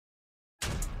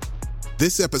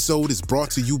This episode is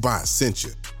brought to you by Essentia.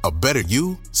 A better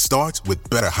you starts with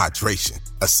better hydration.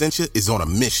 Essentia is on a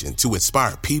mission to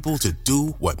inspire people to do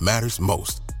what matters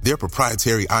most. Their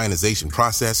proprietary ionization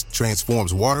process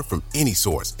transforms water from any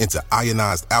source into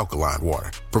ionized alkaline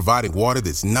water, providing water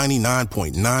that's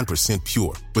 99.9%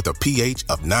 pure with a pH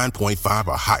of 9.5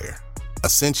 or higher.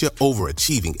 Essentia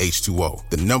Overachieving H2O,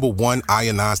 the #1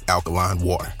 ionized alkaline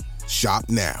water. Shop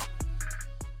now.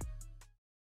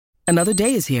 Another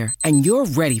day is here, and you're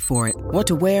ready for it. What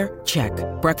to wear? Check.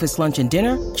 Breakfast, lunch, and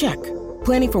dinner? Check.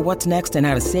 Planning for what's next and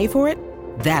how to save for it?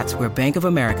 That's where Bank of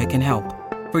America can help.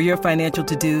 For your financial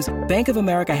to-dos, Bank of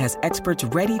America has experts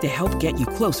ready to help get you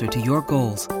closer to your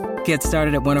goals. Get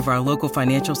started at one of our local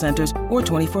financial centers or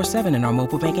 24/7 in our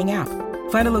mobile banking app.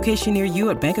 Find a location near you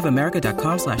at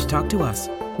bankofamerica.com/talktous.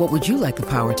 What would you like the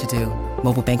power to do?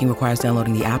 Mobile banking requires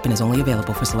downloading the app and is only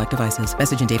available for select devices.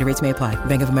 Message and data rates may apply.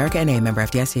 Bank of America N.A., member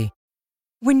FDIC.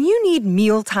 When you need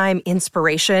mealtime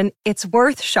inspiration, it's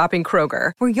worth shopping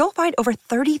Kroger, where you'll find over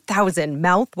 30,000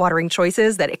 mouth-watering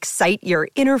choices that excite your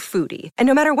inner foodie. And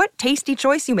no matter what tasty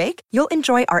choice you make, you'll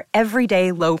enjoy our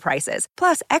everyday low prices,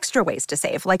 plus extra ways to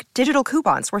save, like digital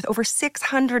coupons worth over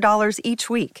 $600 each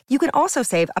week. You can also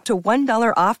save up to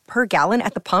 $1 off per gallon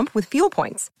at the pump with fuel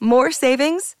points. More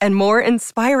savings and more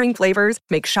inspiring flavors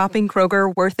make shopping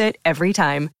Kroger worth it every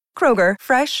time. Kroger,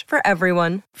 fresh for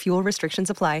everyone. Fuel restrictions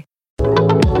apply.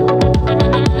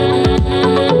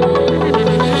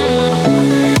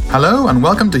 Hello and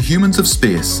welcome to Humans of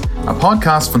Space, a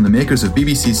podcast from the makers of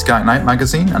BBC Sky Night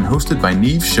magazine and hosted by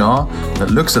Niamh Shaw that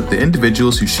looks at the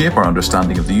individuals who shape our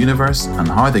understanding of the universe and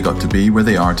how they got to be where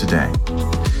they are today.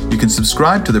 You can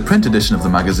subscribe to the print edition of the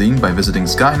magazine by visiting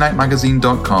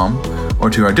skynightmagazine.com or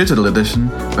to our digital edition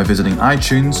by visiting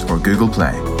iTunes or Google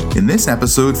Play. In this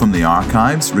episode from the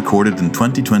archives, recorded in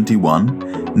 2021,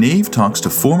 Niamh talks to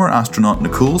former astronaut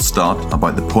Nicole Stott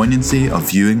about the poignancy of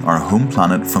viewing our home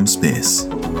planet from space.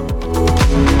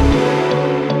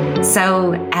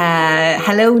 So,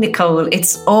 hello, Nicole.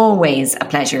 It's always a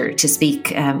pleasure to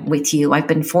speak with you. I've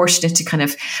been fortunate to kind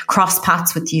of cross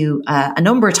paths with you a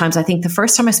number of times. I think the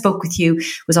first time I spoke with you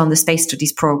was on the Space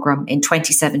Studies programme in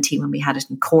 2017 when we had it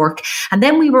in Cork. And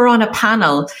then we were on a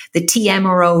panel, the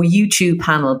TMRO YouTube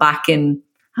panel back in,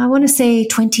 I want to say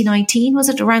 2019, was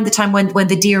it? Around the time when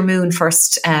the Dear Moon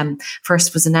first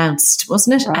was announced,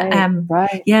 wasn't it?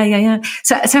 Right. Yeah.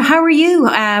 So how are you?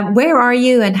 Where are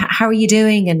you, and how are you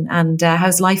doing? And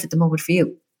how's life at the moment for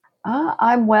you?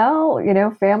 I'm well,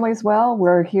 family's well.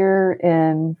 We're here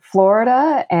in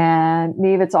Florida, and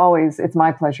Niamh, it's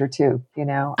my pleasure too,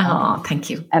 Oh, thank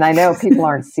you. And I know people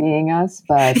aren't seeing us,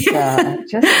 but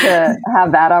just to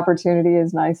have that opportunity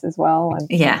is nice as well. And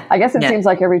yeah, I guess it seems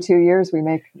like every 2 years we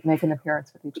make an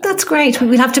appearance with each other. That's great.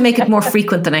 We'll have to make it more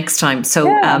frequent the next time. So,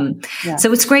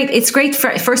 so it's great. It's great.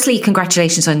 Firstly,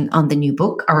 congratulations on the new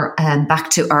book, or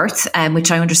Back to Earth, which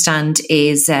I understand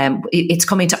is it's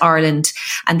coming to Ireland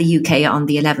and the UK on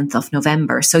the 11th of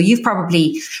November. So you've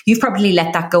probably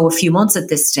let that go a few months at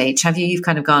this stage, have you? You've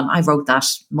kind of gone, I wrote that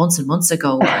months and months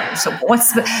ago. So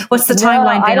what's the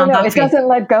timeline been on that? It doesn't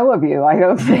let go of you, I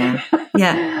don't think.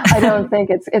 Yeah. I don't think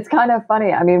it's kind of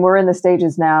funny. I mean, we're in the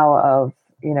stages now of,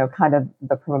 kind of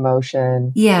the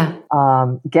promotion. Yeah.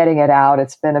 Getting it out.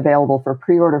 It's been available for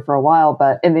pre-order for a while,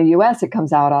 but in the US it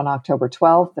comes out on October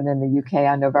 12th and in the UK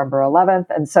on November 11th.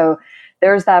 And so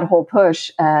there's that whole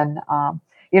push. And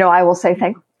I will say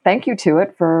thank you to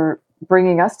it for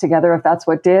bringing us together, if that's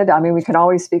what did. I mean, we can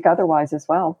always speak otherwise as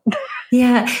well.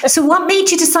 Yeah. So what made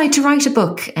you decide to write a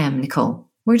book, Nicole?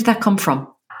 Where did that come from?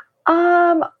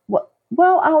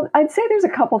 Well, I'd say there's a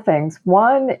couple things.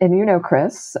 One, and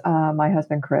Chris, my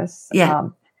husband, Chris,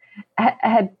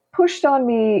 had pushed on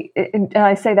me, and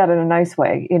I say that in a nice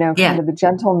way, kind of the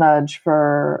gentle nudge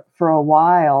for a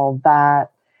while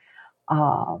that,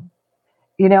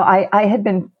 I had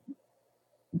been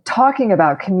talking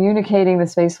about communicating the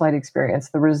spaceflight experience,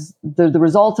 the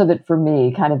result of it for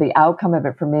me, kind of the outcome of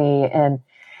it for me, and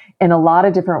in a lot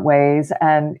of different ways.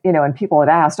 And, and people had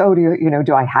asked, oh,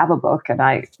 do I have a book?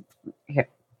 And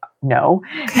no.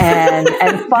 And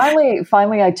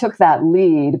finally I took that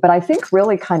lead, but I think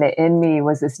really kind of in me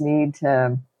was this need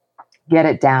to get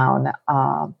it down,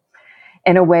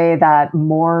 in a way that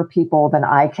more people than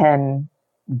I can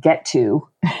get to.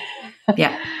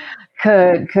 Yeah.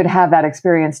 could have that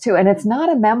experience too. And it's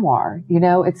not a memoir,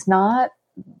 it's not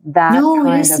that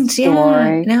kind of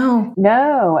story. Yeah,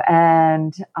 no.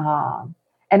 And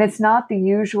it's not the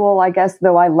usual, I guess,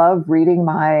 though I love reading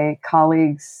my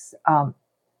colleagues,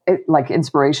 like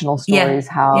inspirational stories,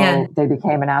 how they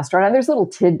became an astronaut. And there's little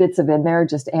tidbits in there,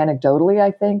 just anecdotally,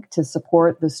 I think, to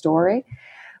support the story.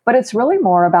 But it's really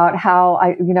more about how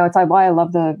it's why I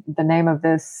love the name of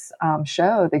this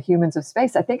show, The Humans of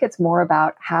Space. I think it's more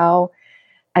about how,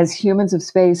 as humans of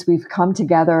space, we've come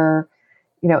together,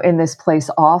 in this place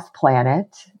off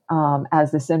planet,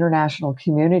 as this international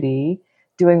community,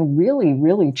 doing really,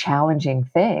 really challenging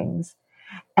things.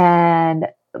 And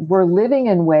we're living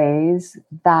in ways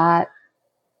that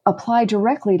apply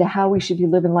directly to how we should be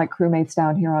living like crewmates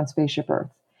down here on Spaceship Earth.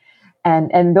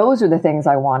 And those are the things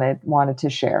I wanted to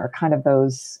share, kind of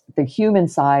the human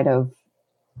side of,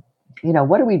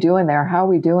 what are we doing there? How are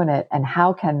we doing it? And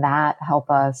how can that help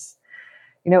us,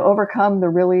 overcome the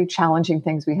really challenging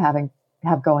things we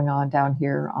have going on down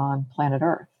here on planet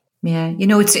Earth? Yeah,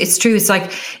 it's true. It's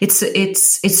like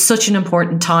it's such an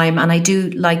important time, and I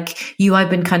do, like you, I've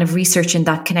been kind of researching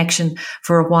that connection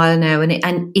for a while now,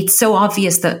 and it's so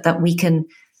obvious that we can,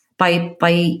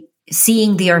 by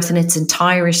seeing the Earth in its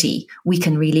entirety, we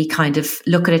can really kind of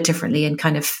look at it differently and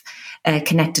kind of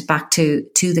connect it back to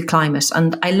the climate.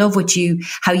 And I love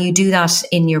how you do that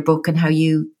in your book, and how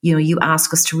you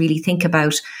ask us to really think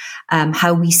about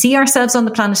how we see ourselves on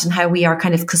the planet and how we are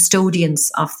kind of custodians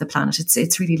of the planet.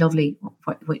 It's really lovely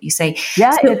what you say.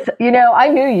 Yeah, so, it's I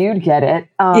knew you'd get it.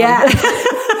 Yeah,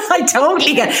 I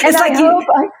totally get it. It's like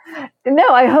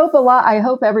I hope a lot. I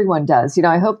hope everyone does.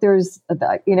 I hope there's.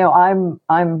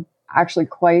 I'm actually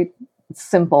quite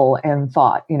simple in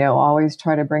thought. Always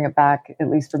try to bring it back, at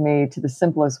least for me, to the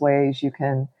simplest ways you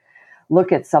can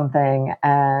look at something.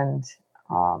 And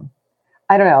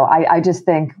I don't know. I just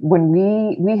think when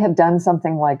we have done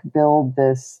something like build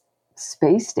this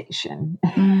space station,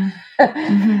 through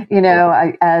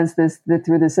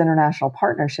this international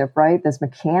partnership, right? This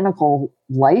mechanical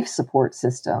life support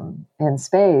system in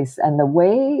space, and the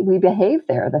way we behave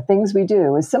there, the things we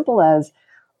do, as simple as,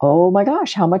 oh my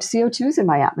gosh, how much CO2 is in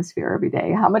my atmosphere every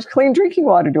day? How much clean drinking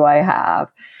water do I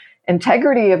have?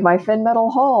 Integrity of my thin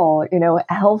metal hull,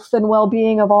 health and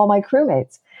well-being of all my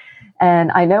crewmates.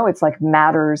 And I know it's like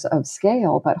matters of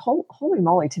scale, but holy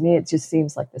moly, to me, it just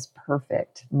seems like this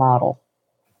perfect model.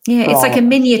 Yeah, it's like a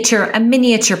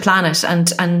miniature planet,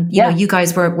 and you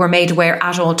guys were made aware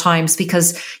at all times,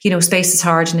 because space is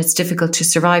hard and it's difficult to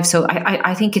survive. So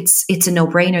I think it's a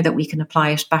no-brainer that we can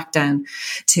apply it back down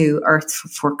to Earth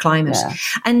for climate. Yeah.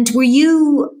 And were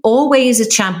you always a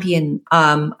champion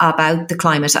about the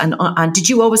climate, and did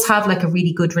you always have like a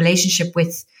really good relationship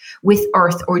with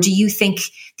Earth, or do you think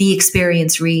the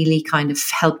experience really kind of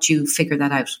helped you figure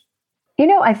that out?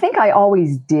 I think I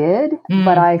always did,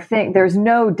 but I think there's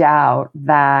no doubt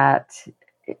that,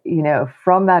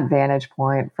 from that vantage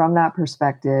point, from that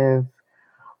perspective,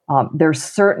 there's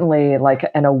certainly like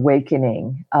an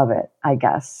awakening of it, I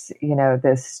guess.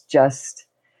 This just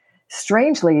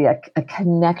strangely a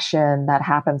connection that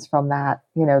happens from that,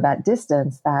 that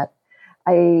distance that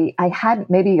I hadn't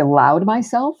maybe allowed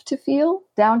myself to feel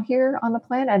down here on the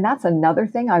planet. And that's another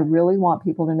thing I really want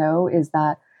people to know is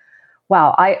that,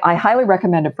 wow, I highly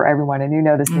recommend it for everyone. And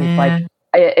this is like,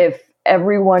 if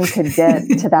everyone could get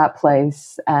to that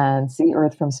place and see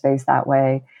Earth from space that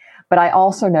way. But I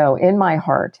also know in my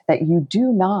heart that you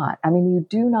do not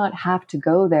have to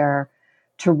go there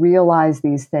to realize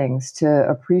these things, to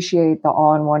appreciate the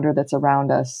awe and wonder that's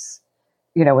around us,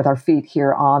 with our feet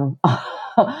here on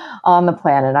the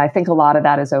planet. And I think a lot of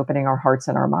that is opening our hearts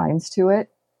and our minds to it.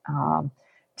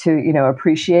 To,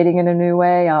 appreciating in a new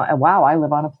way. Wow, I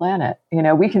live on a planet.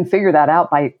 We can figure that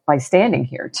out by standing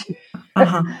here too.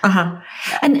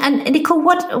 And Nicole,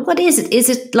 what is it? Is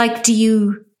it like, do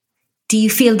you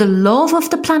feel the love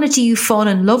of the planet? Do you fall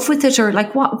in love with it? Or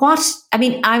like what? I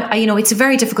mean, I it's a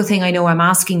very difficult thing. I know I'm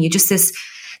asking you, just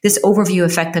this overview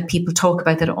effect that people talk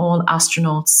about, that all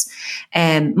astronauts,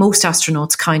 most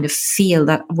astronauts kind of feel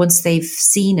that once they've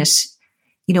seen it,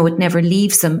 it never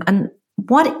leaves them. And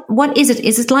what is it?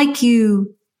 Is it like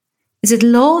you? Is it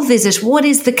love? What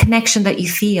is the connection that you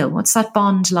feel? What's that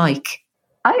bond like?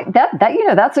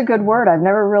 That's a good word. I've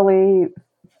never really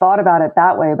thought about it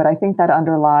that way, but I think that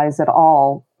underlies it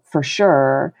all for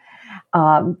sure.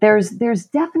 There's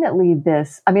definitely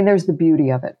this. I mean, there's the beauty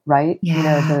of it, right?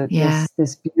 Yeah,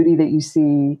 this beauty that you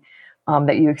see,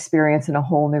 that you experience in a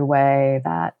whole new way.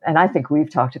 And I think we've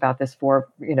talked about this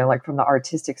like from the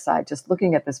artistic side, just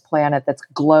looking at this planet that's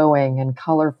glowing and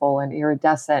colorful and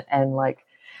iridescent and like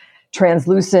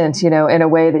translucent, in a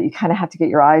way that you kind of have to get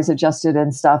your eyes adjusted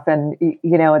and stuff. And,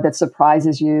 that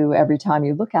surprises you every time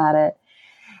you look at it.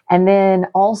 And then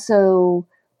also,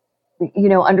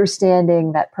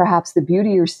 understanding that perhaps the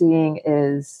beauty you're seeing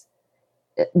is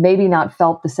maybe not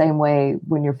felt the same way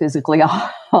when you're physically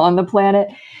on the planet.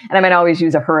 And I mean, I always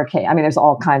use a hurricane. I mean, there's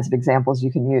all kinds of examples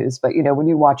you can use, but when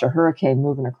you watch a hurricane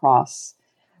moving across,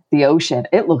 the ocean,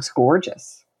 it looks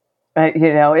gorgeous. Right?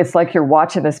 It's like you're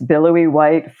watching this billowy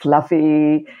white,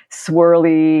 fluffy,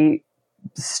 swirly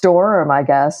storm, I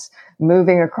guess,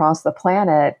 moving across the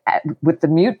planet with the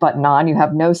mute button on. You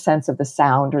have no sense of the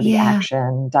sound or the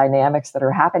action dynamics that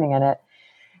are happening in it.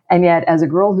 And yet, as a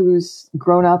girl who's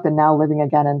grown up and now living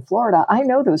again in Florida, I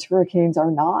know those hurricanes are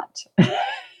not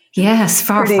yes,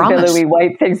 far pretty from billowy it.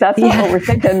 white things. That's not what we're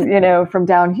thinking, from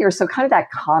down here. So kind of that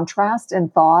contrast in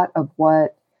thought of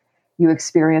what you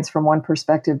experience from one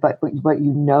perspective, but what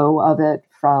you know of it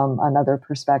from another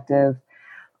perspective.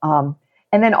 And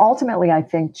then ultimately, I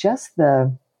think just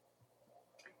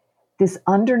this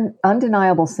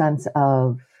undeniable sense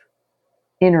of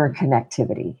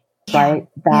interconnectivity, right?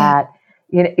 That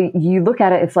you look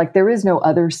at it, it's like there is no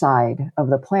other side of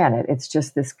the planet. It's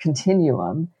just this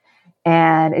continuum.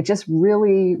 And it just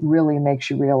really, really makes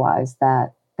you realize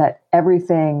that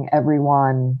everything,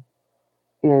 everyone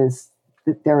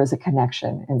that there is a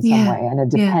connection in some way and a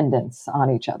dependence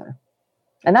on each other.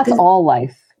 And that's all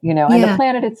life, and the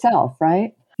planet itself,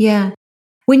 right? Yeah.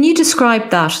 When you describe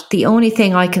that, the only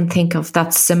thing I can think of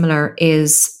that's similar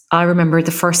is I remember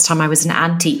the first time I was an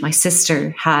auntie, my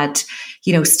sister had,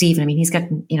 Stephen. I mean, he's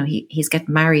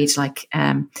getting married like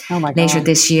later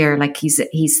this year. Like he's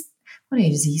what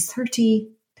age is he? He's 30,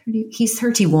 he's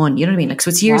 31. You know what I mean? Like, so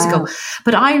it's years ago.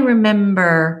 But I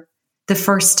remember the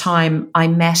first time I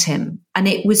met him, and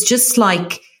it was just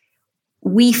like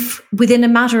within a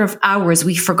matter of hours,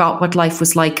 we forgot what life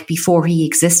was like before he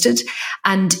existed.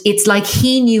 And it's like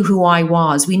he knew who I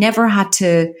was. He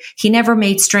never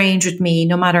made strange with me,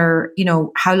 no matter,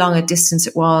 how long a distance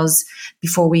it was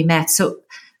before we met. So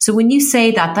when you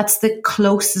say that, that's the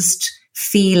closest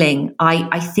feeling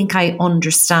I think I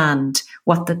understand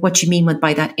what you mean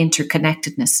by that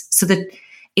interconnectedness. So that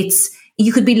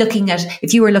you could be looking at,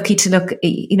 if you were lucky to look,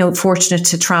 fortunate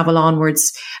to travel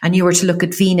onwards, and you were to look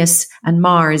at Venus and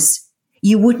Mars,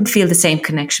 you wouldn't feel the same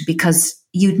connection because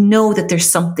you'd know that there's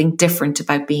something different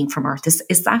about being from Earth.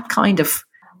 Is that kind of?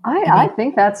 I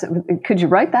think that's. Could you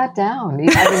write that down? I mean,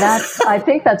 I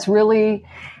think that's really,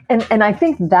 and I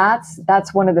think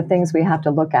that's one of the things we have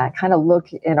to look at. Kind of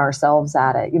look in ourselves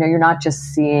at it. You're not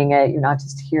just seeing it. You're not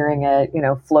just hearing it.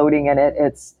 Floating in it.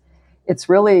 It's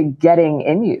really getting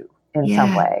in you in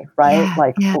some way,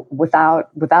 right?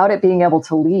 Without it being able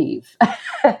to leave.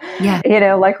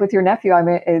 Like with your nephew, I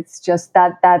mean, it's just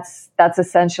that's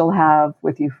essential to have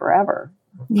with you forever.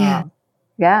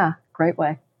 Great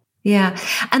way. Yeah.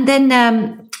 And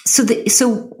then,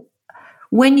 so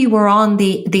when you were on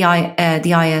the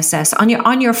ISS,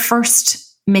 on your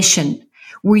first mission,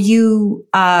 were you,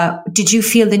 did you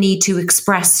feel the need to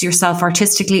express yourself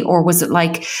artistically, or was it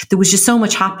like there was just so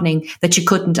much happening that you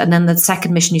couldn't? And then the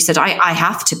second mission, you said, I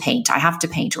have to paint,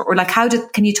 or like,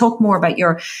 can you talk more about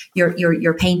your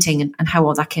painting and how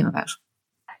all that came about?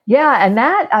 Yeah. And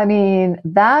that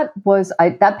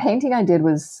painting I did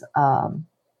was,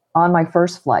 on my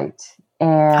first flight.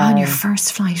 And on your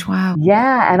first flight. Wow.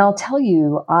 Yeah. And I'll tell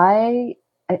you, I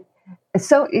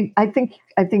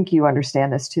think you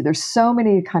understand this too. There's so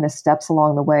many kind of steps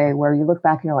along the way where you look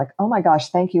back and you're like, oh my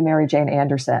gosh, thank you, Mary Jane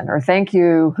Anderson, or thank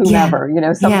you, whomever,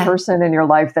 some person in your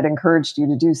life that encouraged you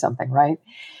to do something, right?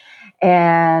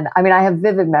 And I have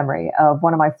vivid memory of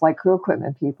one of my flight crew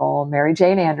equipment people, Mary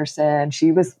Jane Anderson.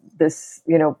 She was this,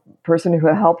 person who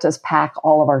helped us pack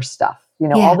all of our stuff,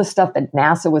 all the stuff that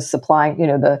NASA was supplying,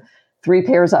 the 3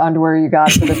 pairs of underwear you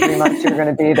got for the 3 months you're going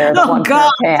to be there, the one pair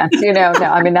of pants, no,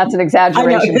 that's an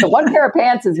exaggeration. The 1 pair of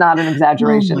pants is not an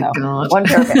exaggeration, though. God. 1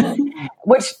 pair of pants,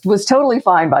 which was totally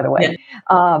fine, by the way.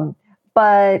 Yeah.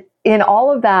 But in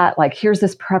all of that, like, here's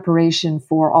this preparation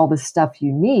for all the stuff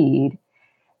you need.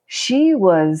 She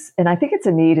was, and I think it's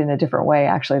a need in a different way,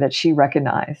 actually, that she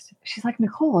recognized. She's like,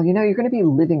 Nicole, you're going to be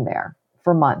living there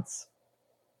for months.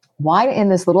 Why, in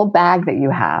this little bag that you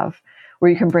have, where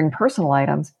you can bring personal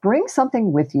items, bring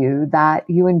something with you that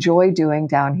you enjoy doing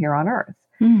down here on Earth.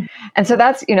 Mm. And so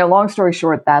that's, long story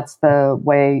short, that's the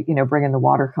way, bringing the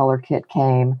watercolor kit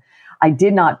came. I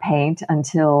did not paint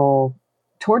until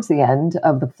towards the end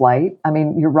of the flight.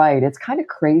 You're right. It's kind of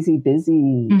crazy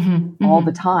busy all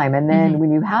the time. And then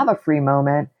when you have a free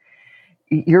moment,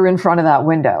 you're in front of that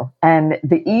window. And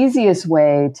the easiest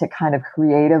way to kind of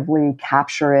creatively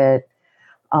capture it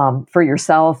for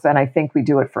yourself, and I think we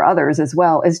do it for others as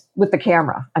well, is with the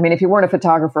camera. If you weren't a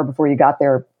photographer before you got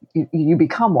there, you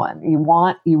become one. You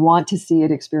want to see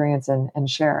it, experience, and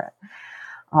share it.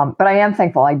 But I am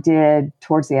thankful I did,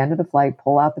 towards the end of the flight,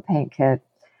 pull out the paint kit.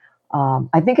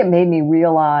 I think it made me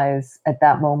realize at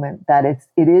that moment that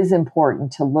it is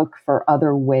important to look for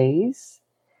other ways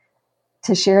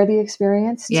to share the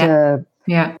experience, to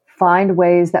find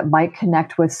ways that might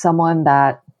connect with someone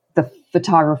that the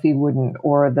photography wouldn't,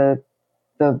 or the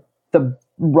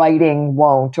writing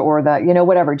won't, or the,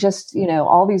 whatever, just,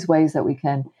 all these ways that we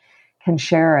can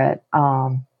share it.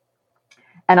 And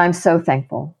I'm so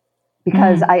thankful,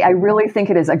 because I really think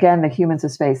it is, again, the humans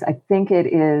of space. I think it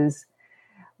is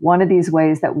one of these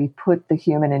ways that we put the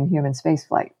human in human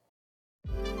spaceflight.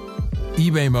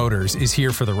 eBay Motors is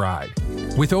here for the ride.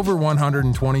 With over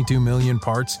 122 million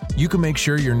parts, you can make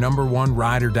sure your number one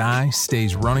ride or die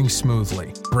stays running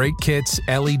smoothly. Brake kits,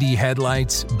 LED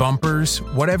headlights, bumpers,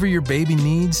 whatever your baby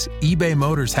needs, eBay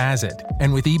Motors has it.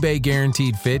 And with eBay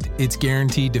Guaranteed Fit, it's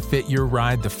guaranteed to fit your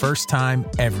ride the first time,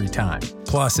 every time.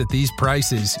 Plus, at these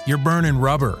prices, you're burning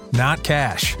rubber, not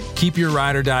cash. Keep your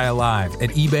ride or die alive at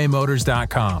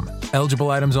ebaymotors.com.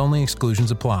 Eligible items only, exclusions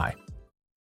apply.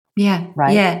 Yeah.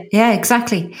 Right. Yeah,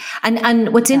 exactly.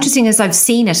 And what's interesting is I've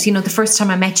seen it, the first time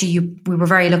I met you, we were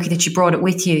very lucky that you brought it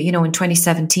with you, in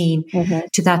 2017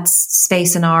 to that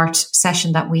space and art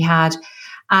session that we had.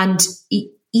 And,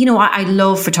 I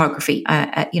love photography,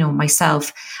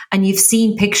 myself, and you've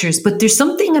seen pictures, but there's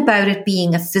something about it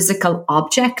being a physical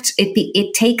object.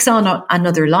 It takes on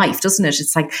another life, doesn't it?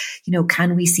 It's like,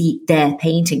 can we see the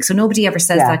painting? So nobody ever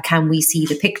says that, can we see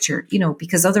the picture,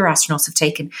 because other astronauts have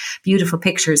taken beautiful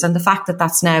pictures. And the fact that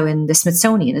that's now in the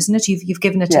Smithsonian, isn't it? You've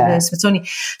given it to the Smithsonian.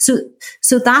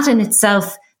 So that in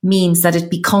itself means that it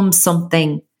becomes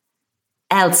something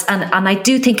else. And I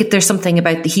do think that there's something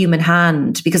about the human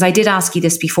hand, because I did ask you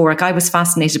this before. Like, I was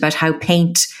fascinated about how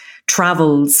paint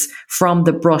travels from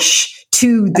the brush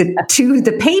to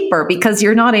the paper, because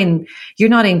you're not in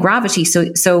gravity.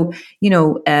 So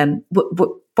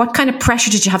what kind of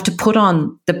pressure did you have to put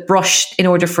on the brush in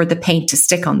order for the paint to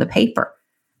stick on the paper?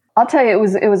 I'll tell you,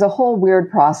 it was a whole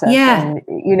weird process. Yeah. And,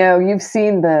 you've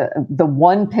seen the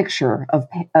one picture of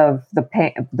the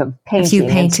painting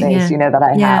in space, that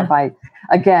I have.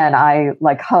 I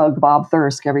like hug Bob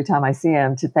Thirsk every time I see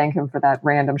him to thank him for that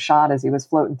random shot as he was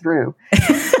floating through.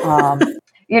 I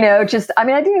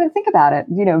didn't even think about it,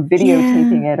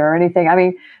 videotaping it or anything. I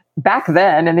mean, back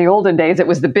then in the olden days, it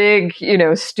was the big,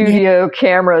 studio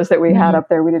cameras that we had up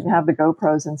there. We didn't have the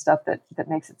GoPros and stuff that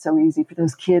makes it so easy for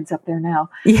those kids up there now.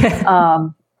 Yeah.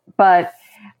 But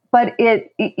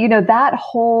it, that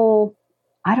whole,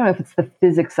 I don't know if it's the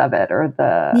physics of it or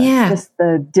just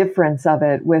the difference of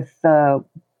it with the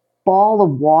ball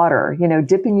of water,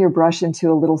 dipping your brush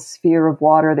into a little sphere of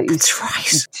water that you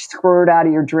squirt out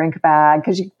of your drink bag,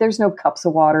 because there's no cups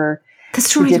of water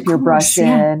to dip your brush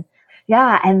in.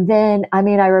 Yeah. And then, I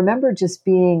remember just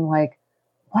being like,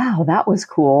 wow, that was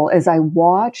cool. As I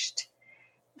watched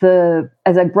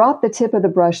as I brought the tip of the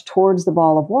brush towards the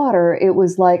ball of water, it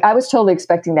was like, I was totally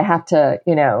expecting to have to,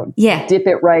 dip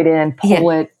it right in, pull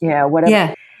it, whatever.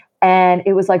 Yeah. And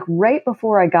it was like right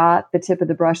before I got the tip of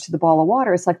the brush to the ball of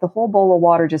water, it's like the whole bowl of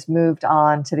water just moved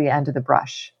on to the end of the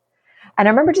brush. And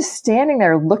I remember just standing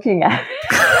there looking at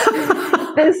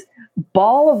this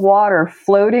ball of water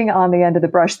floating on the end of the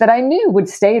brush that I knew would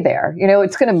stay there.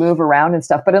 It's going to move around and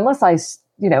stuff, but unless I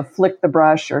flicked the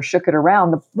brush or shook it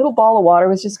around, the little ball of water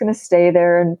was just going to stay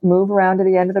there and move around to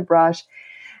the end of the brush.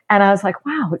 And I was like,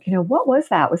 wow, what was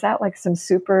that? Was that like some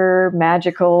super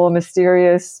magical,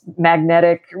 mysterious,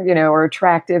 magnetic, or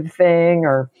attractive thing,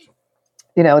 or,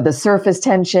 the surface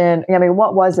tension?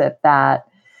 What was it that,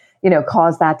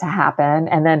 caused that to happen?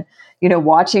 And then,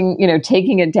 watching,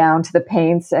 taking it down to the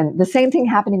paints, and the same thing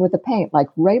happening with the paint, like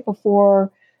right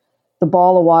before the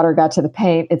ball of water got to the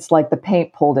paint, it's like the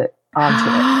paint pulled it onto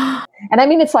it.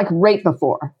 And it's like right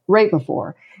before.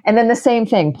 And then the same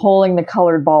thing, pulling the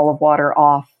colored ball of water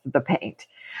off the paint.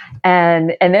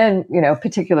 And then,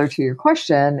 particular to your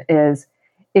question is,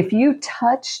 if you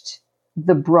touched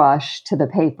the brush to the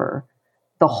paper,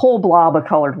 the whole blob of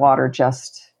colored water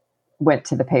just went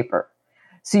to the paper.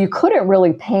 So you couldn't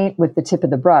really paint with the tip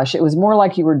of the brush. It was more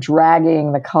like you were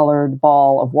dragging the colored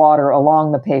ball of water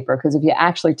along the paper. Because if you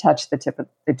actually touched the tip of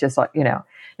it, just like, now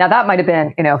that might have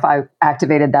been, if I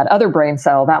activated that other brain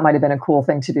cell, that might have been a cool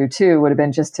thing to do too, would have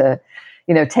been just to,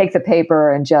 take the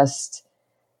paper and just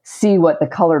see what the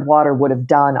colored water would have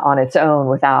done on its own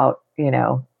without,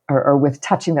 or with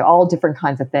touching all different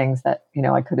kinds of things that,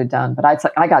 I could have done. But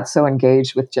I got so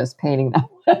engaged with just painting that,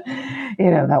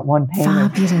 that one painting.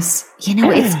 Fabulous.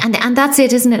 It's, and that's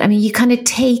it, isn't it? You kind of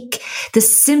take the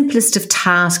simplest of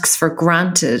tasks for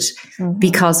granted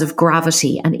because of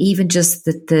gravity. And even just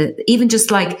even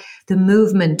just like the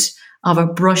movement of a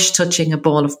brush touching a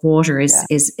ball of water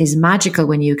is magical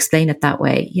when you explain it that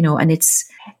way, and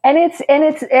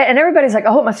everybody's like,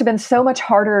 oh, it must have been so much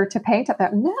harder to paint up there.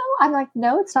 No, I'm like,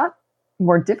 no, it's not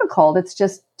more difficult. It's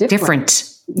just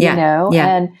different. Yeah.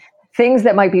 And things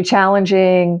that might be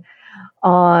challenging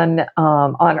on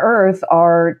Earth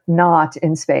are not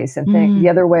in space, and the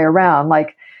other way around.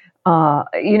 Like,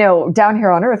 down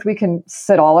here on Earth, we can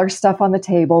set all our stuff on the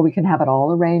table. We can have it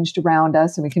all arranged around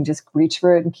us, and we can just reach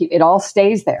for it and keep it all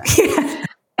stays there.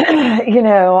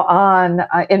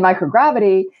 In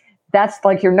microgravity, that's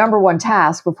like your number one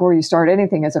task before you start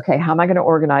anything is, okay, how am I going to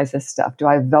organize this stuff? Do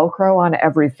I have Velcro on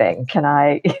everything? Can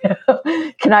I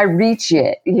reach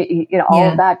it?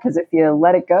 All of that. Because if you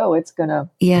let it go, it's going to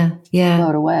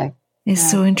float away.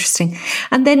 It's so interesting.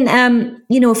 And then,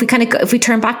 if we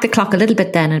turn back the clock a little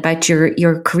bit then about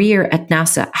your career at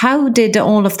NASA, how did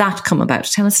all of that come about?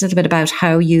 Tell us a little bit about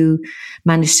how you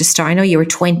managed to start. I know you were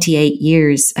 28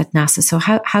 years at NASA. So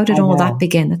how did all that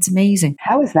begin? That's amazing.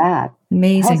 How is that?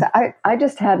 Amazing. I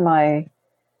just had my,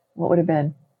 what would have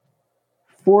been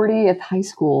 40th high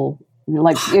school.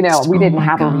 Like, we didn't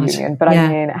have a reunion, but I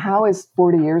mean, how is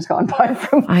 40 years gone by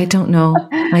from? I don't know.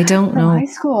 High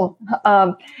school.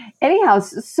 Anyhow,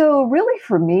 so really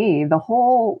for me, the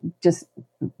whole just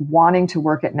wanting to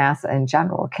work at NASA in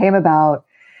general came about.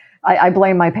 I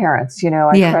blame my parents,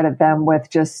 I credit them with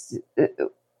just,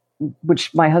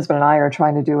 which my husband and I are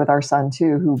trying to do with our son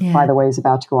too, who by the way is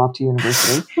about to go off to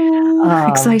university.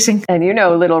 Exciting. And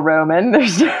little Roman,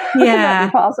 there's nothing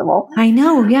possible. I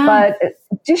know. Yeah. But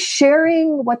just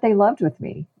sharing what they loved with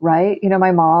me, right?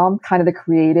 My mom, kind of the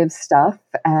creative stuff,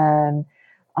 and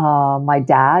my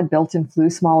dad built and flew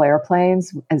small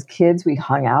airplanes. As kids, we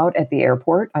hung out at the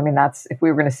airport. I mean, that's, if we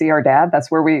were going to see our dad,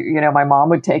 that's where my mom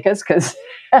would take us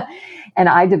and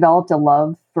I developed a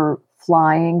love for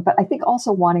flying, but I think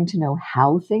also wanting to know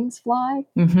how things fly.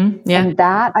 Mm-hmm. Yeah. And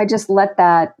that, I just let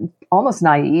that almost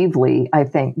naively, I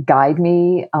think, guide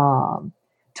me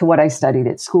to what I studied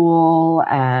at school.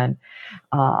 And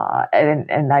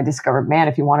I discovered, man,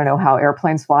 if you want to know how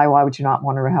airplanes fly, why would you not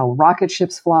want to know how rocket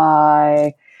ships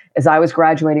fly? As I was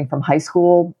graduating from high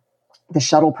school, the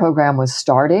shuttle program was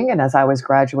starting. And as I was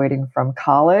graduating from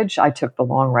college, I took the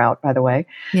long route, by the way.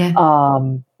 Yeah.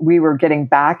 We were getting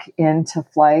back into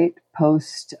flight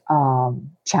post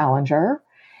Challenger.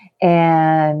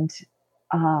 And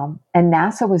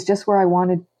NASA was just where I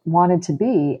wanted to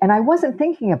be. And I wasn't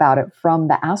thinking about it from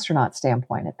the astronaut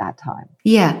standpoint at that time.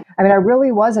 Yeah. I mean, I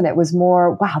really wasn't. It was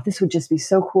more, wow, this would just be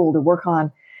so cool to work on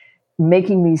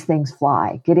making these things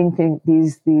fly, getting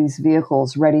these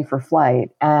vehicles ready for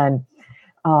flight. And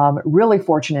really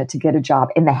fortunate to get a job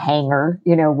in the hangar,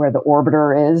 where the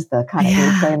orbiter is, the kind of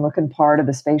airplane looking part of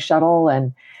the space shuttle.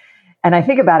 And I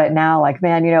think about it now, like,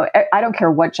 man, I don't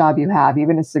care what job you have,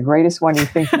 even if it's the greatest one you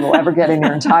think you will ever get in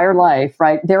your entire life,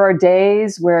 right? There are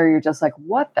days where you're just like,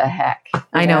 what the heck?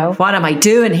 I know. What am I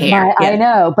doing here? I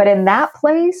know. But in that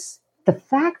place, the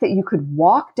fact that you could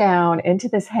walk down into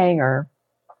this hangar,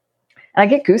 and I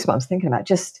get goosebumps thinking about it,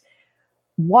 just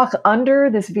walk under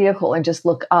this vehicle and just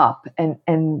look up and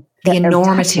the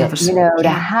enormity of it, to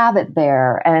have it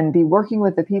there and be working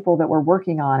with the people that were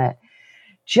working on it.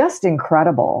 Just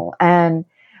incredible. And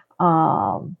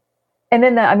then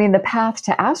the path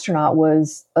to astronaut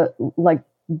was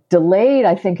delayed,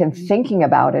 I think, in thinking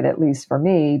about it, at least for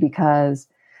me, because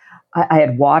I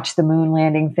had watched the moon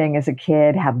landing thing as a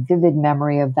kid, have vivid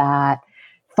memory of that,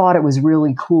 thought it was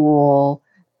really cool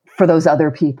for those other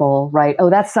people, right? Oh,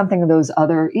 that's something those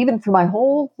other, even through my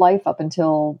whole life up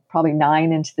until probably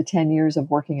 9 into the 10 years of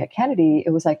working at Kennedy,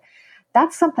 it was like,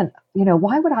 that's something,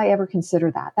 why would I ever consider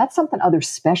that? That's something other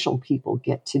special people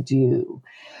get to do.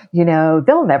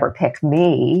 They'll never pick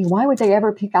me. Why would they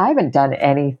ever pick? I haven't done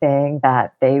anything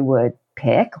that they would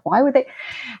pick. Why would they?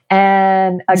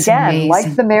 And again,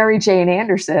 like the Mary Jane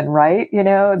Anderson, right?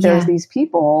 There's these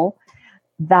people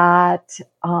that,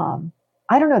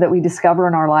 I don't know, that we discover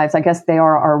in our lives. I guess they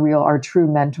are our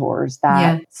true mentors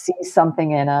that see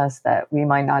something in us that we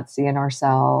might not see in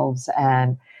ourselves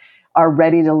and are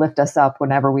ready to lift us up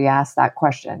whenever we ask that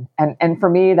question. And for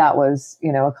me, that was,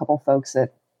 a couple folks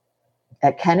at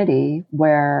Kennedy,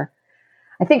 where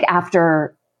I think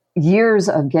after years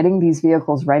of getting these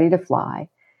vehicles ready to fly,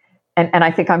 and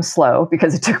I think I'm slow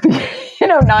because it took me,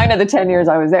 9 of the 10 years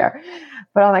I was there,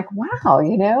 but I'm like,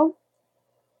 wow,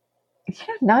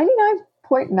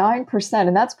 99.9%,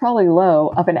 and that's probably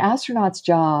low, of an astronaut's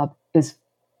job is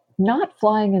not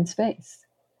flying in space.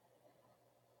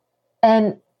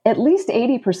 And at least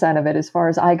 80% of it, as far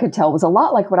as I could tell, was a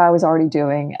lot like what I was already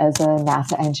doing as a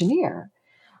NASA engineer.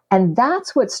 And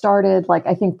that's what started,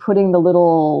 I think, putting the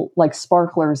little,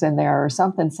 sparklers in there or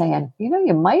something, saying,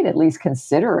 you might at least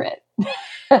consider it.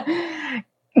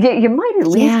 You might at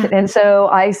least. And so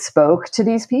I spoke to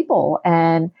these people.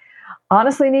 And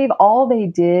honestly, Neve, all they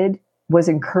did was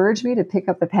encourage me to pick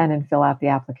up the pen and fill out the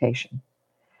application.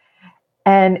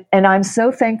 And I'm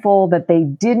so thankful that they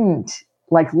didn't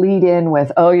like lead in with,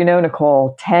 oh,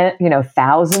 Nicole,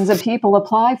 thousands of people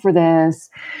apply for this.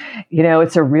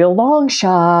 It's a real long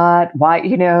shot. Why,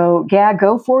 yeah,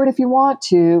 go for it if you want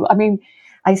to. I mean,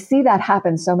 I see that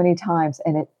happen so many times,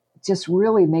 and it just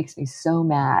really makes me so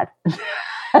mad.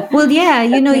 Well, yeah,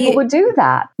 people would do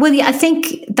that. Well, yeah, I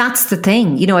think that's the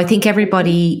thing. I think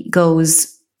everybody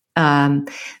goes,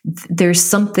 there's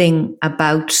something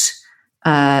about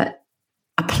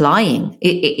applying.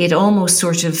 It almost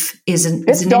sort of isn't.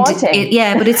 It's daunting.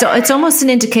 But it's almost an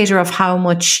indicator of how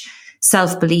much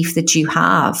self-belief that you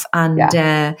have. And,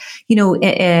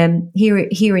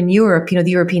 here in Europe, the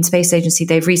European Space Agency,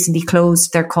 they've recently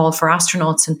closed their call for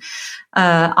astronauts. And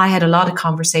I had a lot of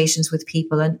conversations with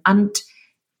people, and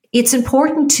it's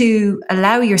important to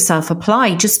allow yourself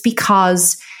apply, just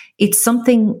because it's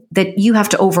something that you have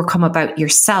to overcome about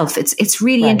yourself. It's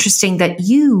really interesting that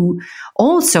you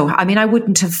also, I mean, I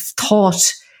wouldn't have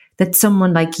thought that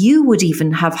someone like you would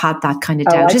even have had that kind of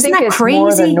doubt. Isn't that crazy?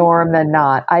 More the norm than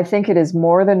not. I think it is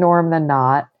more the norm than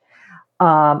not.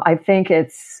 I think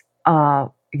it's, I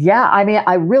mean,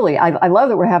 I love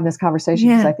that we're having this conversation,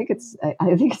 because I think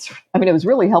it was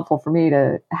really helpful for me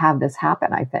to have this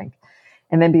happen, I think,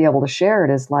 and then be able to share it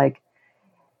as like,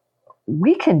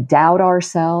 we can doubt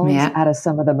ourselves out of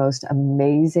some of the most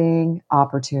amazing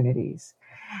opportunities.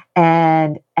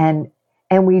 And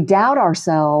we doubt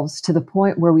ourselves to the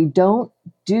point where we don't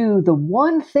do the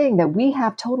one thing that we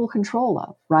have total control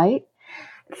of, right?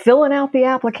 Filling out the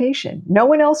application. No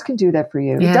one else can do that for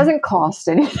you. It doesn't cost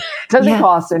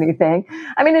cost anything.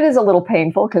 I mean, it is a little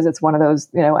painful because it's one of those,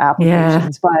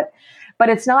 applications, but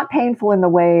it's not painful in the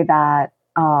way that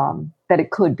it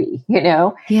could be,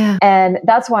 Yeah. And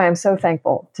that's why I'm so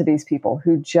thankful to these people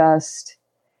who just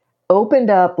opened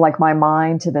up like my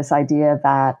mind to this idea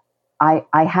that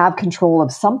I have control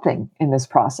of something in this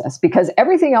process, because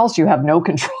everything else you have no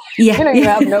control. You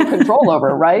have no control over,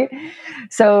 right?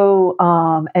 So,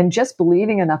 and just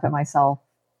believing enough in myself,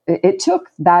 it took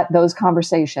those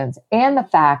conversations and the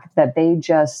fact that they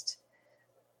just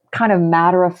kind of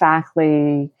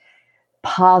matter-of-factly,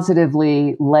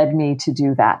 positively led me to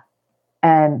do that.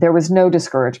 And there was no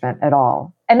discouragement at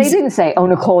all. And they didn't say, oh,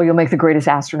 Nicole, you'll make the greatest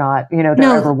astronaut, there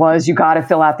ever was. You got to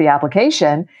fill out the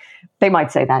application. They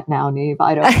might say that now, Neve.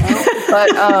 I don't know. But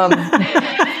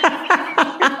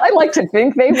I like to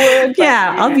think they would.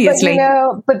 But, obviously.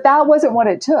 But that wasn't what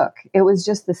it took. It was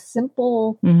just the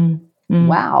simple,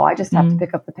 wow, I just have to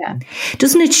pick up the pen.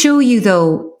 Doesn't it show you,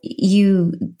 though,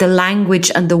 the language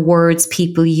and the words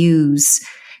people use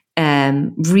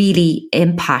really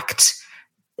impact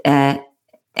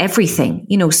everything,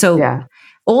 so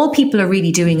all people are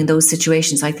really doing in those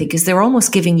situations, I think, is they're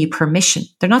almost giving you permission.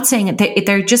 They're not saying it,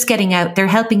 they're just getting out, they're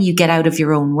helping you get out of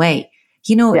your own way,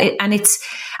 and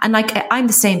like, I'm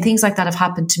the same. Things like that have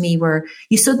happened to me, where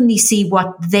you suddenly see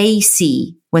what they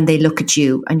see when they look at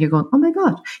you, and you're going, oh my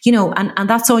God, and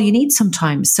that's all you need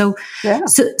sometimes. So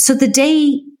the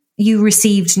day you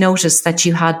received notice that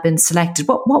you had been selected,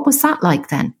 what was that like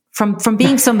then? From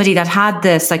being somebody that had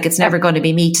this, like, it's never going to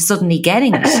be me, to suddenly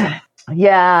getting it.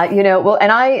 Yeah, well,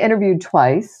 and I interviewed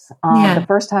twice. The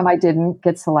first time I didn't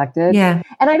get selected. Yeah.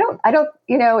 And I don't,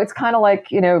 it's kind of like,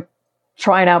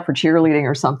 trying out for cheerleading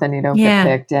or something, you don't get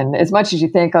picked. And as much as you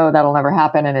think, oh, that'll never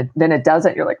happen, and then it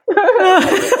doesn't, you're like, and,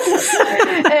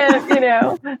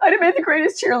 I'd have been the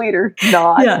greatest cheerleader.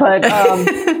 Not,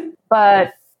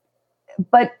 but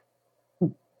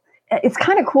it's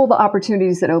kind of cool, the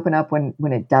opportunities that open up when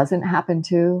it doesn't happen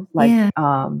too. Like,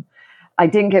 I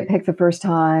didn't get picked the first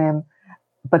time,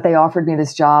 but they offered me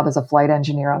this job as a flight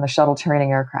engineer on the shuttle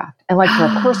training aircraft. And like, for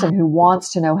a person who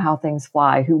wants to know how things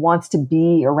fly, who wants to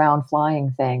be around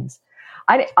flying things,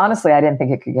 honestly, I didn't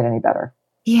think it could get any better.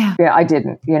 Yeah, I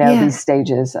didn't, these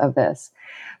stages of this.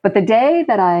 But the day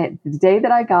that I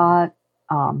got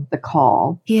the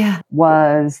call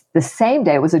was the same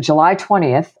day. It was a July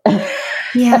 20th.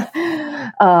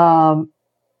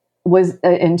 Was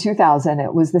in 2000.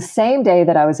 It was the same day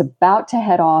that I was about to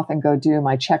head off and go do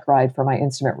my check ride for my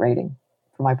instrument rating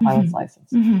for my pilot's license.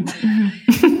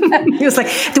 It was like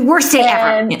the worst day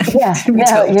ever.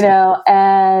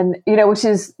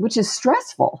 Which is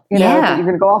stressful. That you're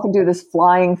going to go off and do this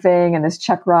flying thing and this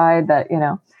check ride, that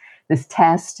this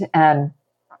test, and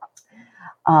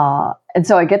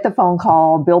so I get the phone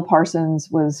call. Bill Parsons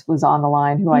was on the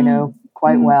line, who I know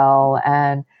quite well,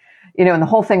 and. And the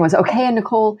whole thing was, okay, and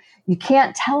Nicole, you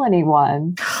can't tell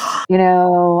anyone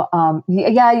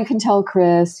Yeah, you can tell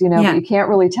Chris, but you can't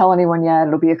really tell anyone yet.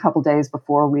 It'll be a couple days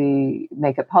before we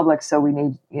make it public. So we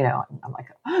need, I'm like,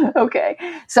 okay.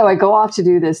 So I go off to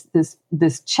do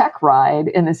this check ride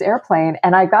in this airplane,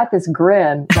 and I got this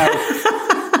grin like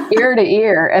ear to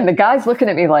ear. And the guy's looking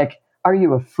at me like, are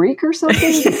you a freak or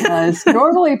something? Because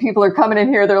normally people are coming in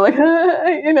here, they're like,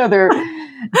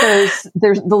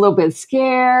 they're a little bit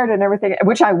scared and everything,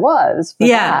 which I was for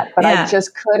that, but I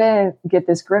just couldn't get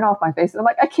this grin off my face. And I'm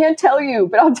like, I can't tell you,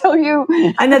 but I'll tell you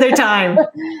another time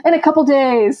in a couple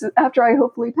days after I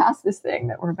hopefully pass this thing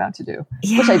that we're about to do,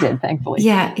 which I did, thankfully.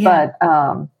 But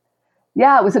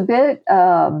it was a bit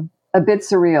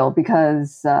surreal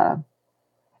because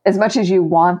as much as you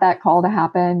want that call to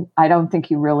happen, I don't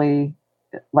think you really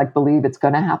believe it's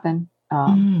going to happen.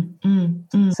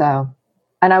 So,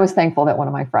 and I was thankful that one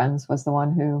of my friends was the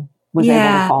one who was able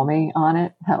to call me on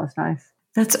it. That was nice.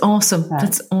 That's awesome.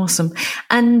 That's awesome.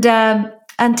 And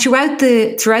throughout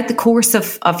the course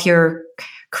of your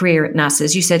career at NASA,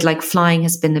 as you said, flying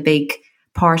has been a big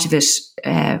part of it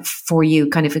for you.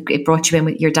 Kind of, it brought you in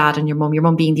with your dad and your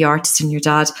mum being the artist and your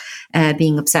dad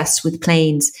being obsessed with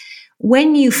planes.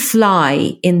 When you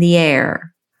fly in the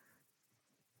air,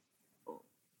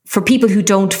 for people who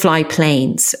don't fly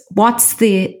planes, what's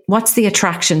the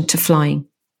attraction to flying?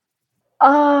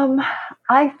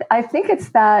 I think it's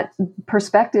that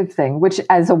perspective thing, which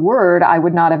as a word I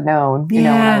would not have known, when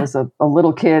I was a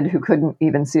little kid who couldn't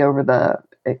even see over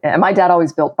and my dad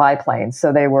always built biplanes.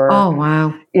 So they were,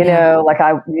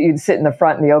 you'd sit in the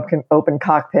front in the open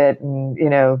cockpit and,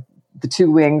 the two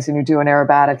wings, and you're doing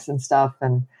aerobatics and stuff.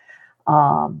 And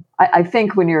I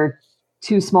think when you're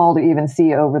too small to even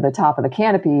see over the top of the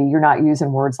canopy, you're not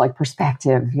using words like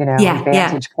perspective,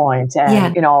 vantage point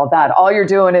and, all of that. All you're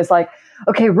doing is like,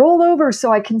 okay, roll over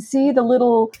so I can see the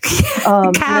little,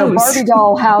 Barbie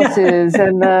doll houses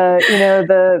and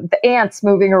the ants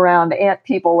moving around, the ant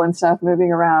people and stuff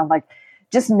moving around. Like,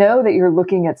 just know that you're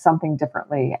looking at something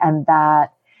differently. And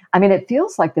that, it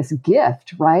feels like this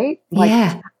gift, right?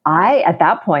 I, at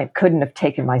that point, couldn't have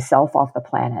taken myself off the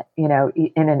planet, in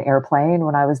an airplane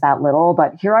when I was that little.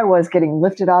 But here I was getting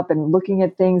lifted up and looking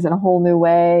at things in a whole new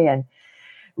way and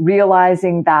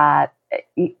realizing that,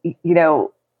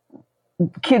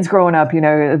 kids growing up, we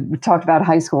talked about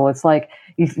high school. It's like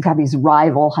you've got these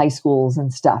rival high schools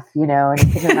and stuff, and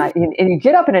you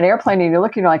get up in an airplane and you're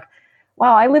looking like,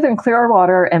 wow, I live in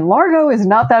Clearwater and Largo is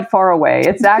not that far away.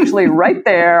 It's actually right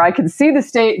there. I can see the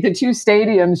two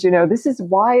stadiums,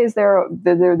 why is there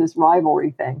this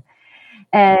rivalry thing?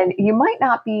 And you might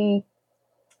not be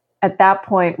at that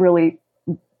point really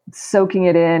soaking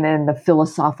it in the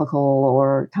philosophical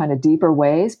or kind of deeper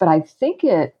ways, but I just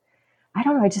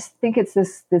think it's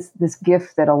this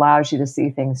gift that allows you to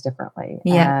see things differently.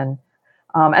 Yeah.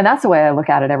 And that's the way I look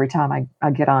at it every time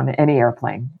I get on any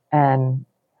airplane. And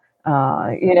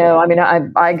I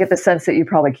get the sense that you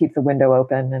probably keep the window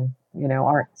open and,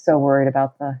 aren't so worried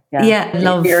about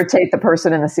irritate the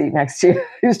person in the seat next to you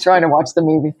who's trying to watch the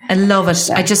movie. I love it.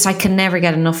 Yeah. I can never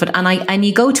get enough of it. And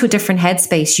you go to a different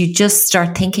headspace, you just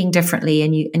start thinking differently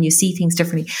and you see things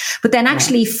differently. But then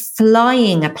actually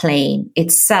flying a plane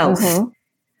itself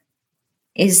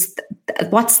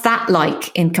what's that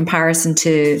like in comparison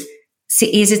to,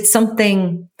 is it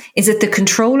the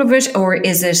control of it, or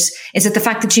is it the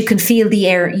fact that you can feel the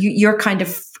air? You're kind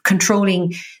of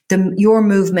controlling your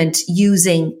movement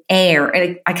using air.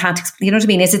 I can't explain. You know what I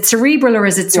mean? Is it cerebral, or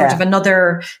is it sort of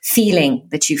another feeling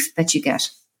that you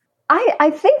get?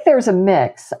 I think there's a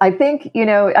mix. I think,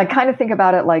 I kind of think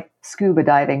about it like scuba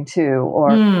diving too,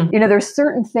 or, there's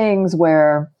certain things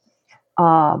where,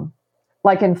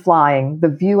 like in flying, the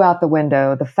view out the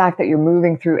window, the fact that you're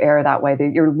moving through air that way,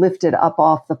 that you're lifted up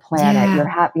off the planet, you're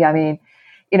happy.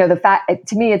 The fact,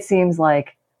 to me, it seems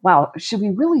like, wow, should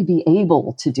we really be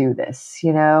able to do this?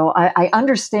 I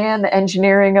understand the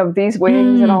engineering of these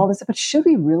wings and all this, but should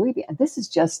we really be? This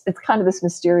is it's kind of this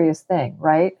mysterious thing,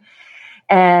 right?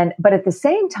 But at the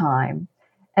same time,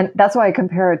 and that's why I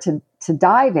compare it to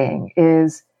diving,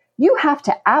 is you have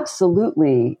to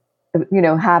absolutely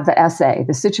have the SA,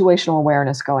 the situational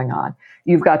awareness going on.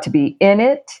 You've got to be in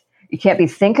it. You can't be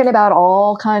thinking about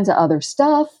all kinds of other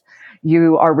stuff.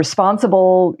 You are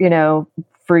responsible,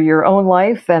 for your own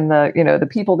life and the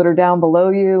people that are down below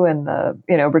you, and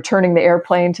returning the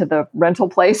airplane to the rental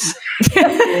place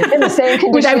in the same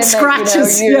condition without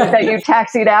scratches that you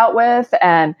taxied out with.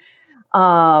 And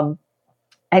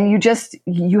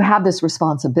you have this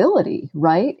responsibility,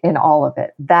 right, in all of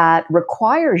it that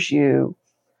requires you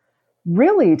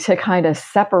really to kind of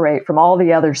separate from all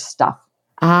the other stuff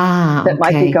that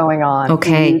might be going on.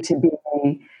 Okay. For you to be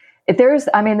there's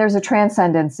a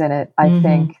transcendence in it. I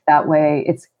think that way.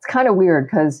 It's kind of weird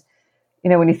because,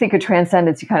 when you think of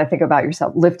transcendence, you kind of think about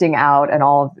yourself lifting out and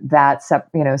all of that,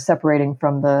 separating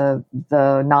from the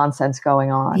nonsense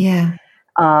going on. Yeah.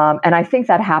 And I think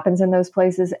that happens in those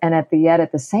places. And at the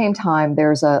same time,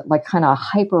 there's a like kind of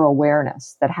hyper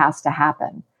awareness that has to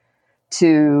happen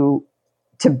to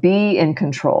be in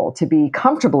control, to be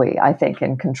comfortably, I think,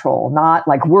 in control, not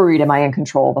like worried, am I in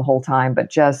control the whole time,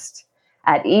 but just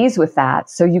at ease with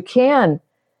that. So you can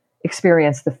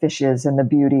experience the fishes and the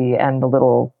beauty and the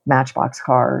little matchbox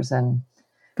cars and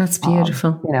that's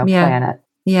beautiful. Planet.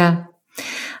 Yeah.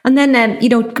 And then,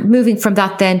 moving from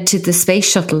that then to the space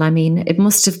shuttle, I mean, it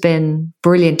must have been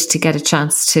brilliant to get a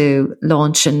chance to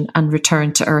launch and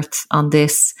return to Earth on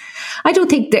this. I don't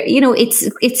think that,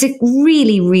 it's a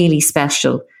really, really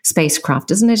special spacecraft,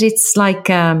 isn't it? It's like,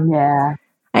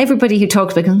 everybody who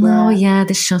talks about,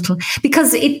 the shuttle,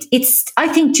 because I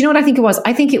think, do you know what I think it was?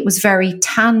 I think it was very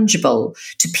tangible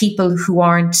to people who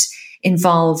aren't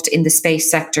involved in the space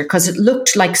sector because it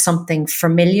looked like something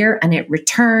familiar and it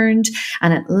returned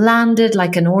and it landed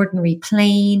like an ordinary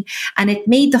plane and it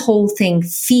made the whole thing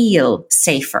feel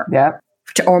safer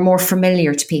or more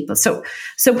familiar to people. So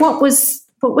what was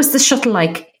the shuttle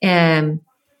like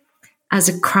as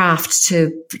a craft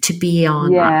to be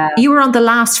on? You were on the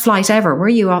last flight ever, were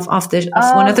you, of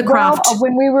one of the craft?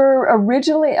 When we were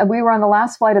originally, we were on the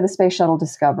last flight of the Space Shuttle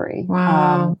Discovery.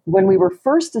 Wow. When we were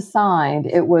first assigned,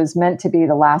 it was meant to be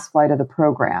the last flight of the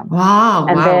program. Wow.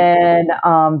 And then,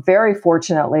 very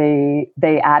fortunately,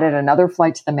 they added another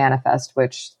flight to the manifest,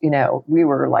 which, we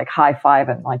were like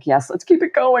high-fiving, like, yes, let's keep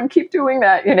it going, keep doing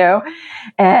that,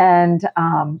 And,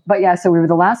 so we were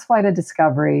the last flight of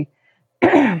Discovery.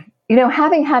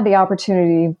 Having had the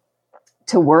opportunity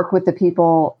to work with the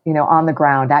people, on the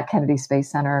ground at Kennedy Space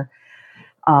Center,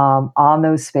 on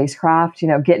those spacecraft,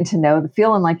 getting to know,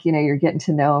 feeling like, you're getting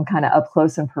to know them kind of up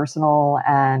close and personal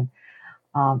and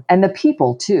the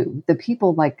people too,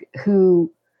 like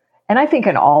who, and I think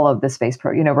in all of the space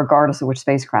regardless of which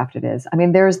spacecraft it is, I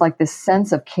mean, there's like this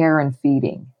sense of care and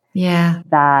feeding. Yeah.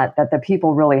 That the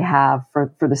people really have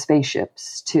for the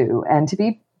spaceships too. And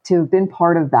to have been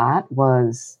part of that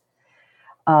was,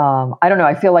 I don't know.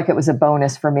 I feel like it was a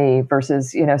bonus for me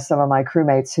versus, some of my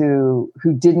crewmates who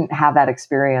didn't have that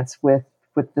experience with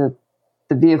the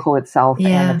vehicle itself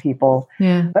and the people.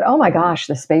 Yeah. But oh my gosh,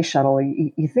 the space shuttle,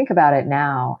 you think about it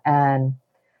now and,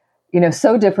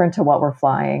 so different to what we're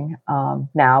flying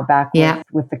now back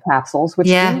with the capsules, which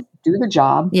do the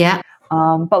job. Yeah.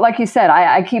 But like you said,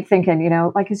 I keep thinking,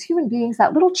 like as human beings,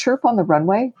 that little chirp on the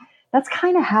runway, that's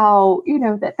kind of how,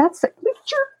 that's the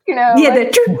chirp,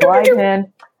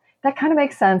 that kind of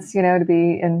makes sense, to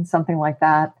be in something like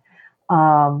that.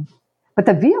 But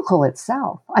the vehicle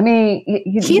itself, I mean,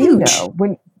 huge.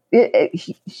 When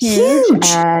huge,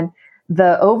 and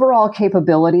the overall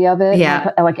capability of it,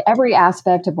 like every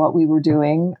aspect of what we were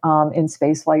doing in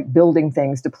spaceflight, building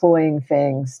things, deploying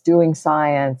things, doing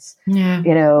science,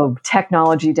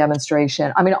 technology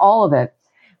demonstration. I mean, all of it.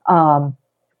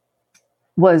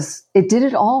 It did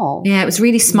it all. Yeah, it was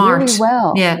really smart. Really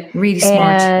well. Yeah, really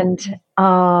smart.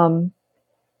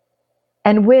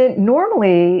 And when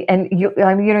normally, and you're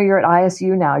at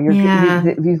ISU now.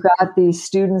 You've got these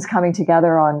students coming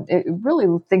together on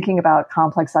really thinking about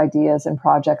complex ideas and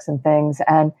projects and things.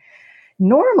 And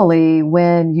normally,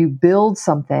 when you build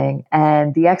something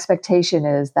and the expectation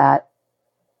is that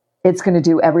it's going to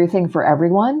do everything for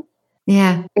everyone,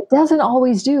 it doesn't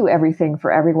always do everything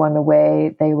for everyone the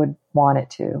way they would want it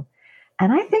to.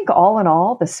 And I think all in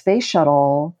all, the space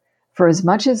shuttle, for as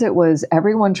much as it was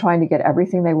everyone trying to get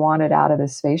everything they wanted out of the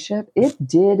spaceship, it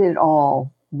did it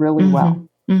all really well.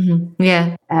 Mm-hmm.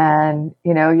 Yeah. And,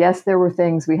 yes, there were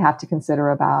things we have to consider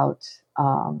about,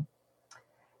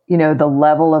 the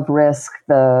level of risk,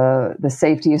 the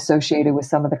safety associated with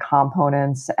some of the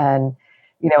components and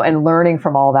learning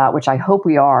from all that, which I hope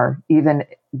we are, even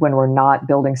when we're not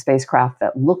building spacecraft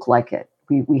that look like it.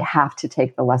 We have to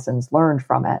take the lessons learned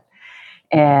from it.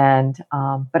 And,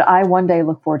 but I one day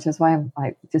look forward to, that's why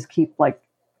I just keep like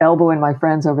elbowing my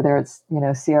friends over there at,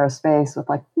 Sierra Space with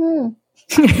like, and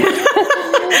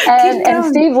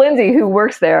Steve Lindsay, who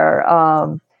works there,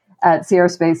 at Sierra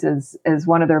Space is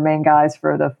one of their main guys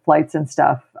for the flights and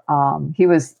stuff. He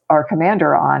was our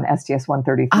commander on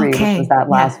STS-133, which was that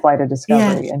last flight of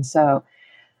Discovery. Yeah. And so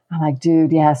I'm like,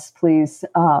 dude, yes, please.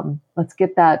 Let's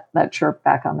get that chirp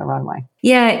back on the runway.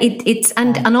 Yeah, it's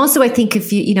and also I think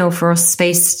if for us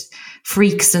space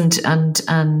freaks and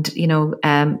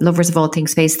lovers of all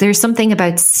things space, there's something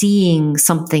about seeing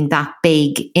something that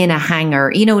big in a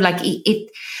hangar. Like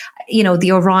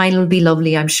the Orion will be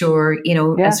lovely, I'm sure,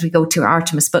 as we go to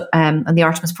Artemis, but and the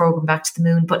Artemis program back to the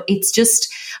moon. But it's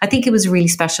just, I think it was a really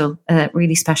special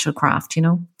craft,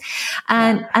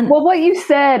 And well, what you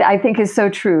said, I think, is so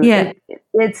true. Yeah.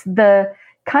 It's the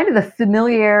kind of the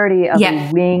familiarity of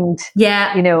a winged,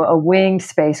 a winged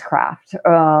spacecraft.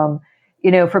 For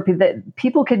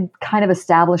people could kind of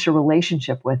establish a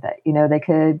relationship with it. They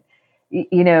could,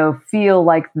 feel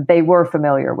like they were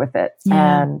familiar with it.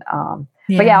 Yeah. And,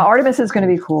 but Artemis is going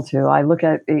to be cool too. I look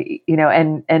at,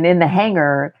 and in the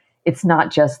hangar, it's not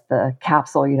just the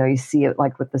capsule, you see it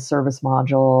like with the service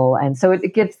module. And so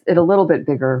it gives it a little bit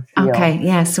bigger feel. Okay.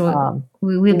 Yeah. So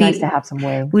we'll be nice to have some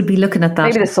wings. We'd be looking at that.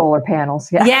 Maybe the solar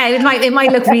panels. Yeah. Yeah. It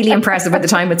might look really impressive by the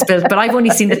time it's built, but I've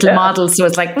only seen little models. So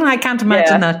it's like, I can't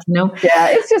imagine that, Yeah.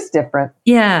 It's just different.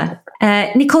 Yeah.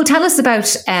 Nicole, tell us about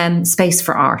Space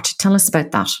for Art. Tell us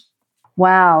about that.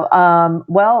 Wow.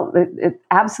 Well, it's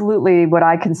absolutely what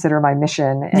I consider my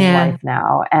mission in life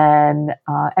now. And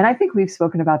I think we've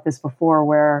spoken about this before,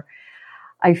 where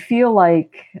I feel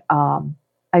like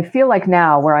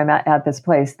now where I'm at this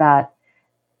place that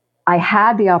I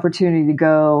had the opportunity to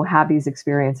go have these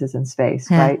experiences in space,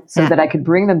 right? So that I could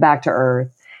bring them back to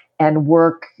Earth and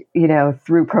work,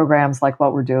 through programs like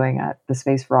what we're doing at the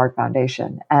Space for Art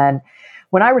Foundation. And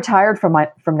when I retired from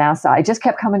NASA, I just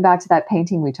kept coming back to that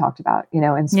painting we talked about,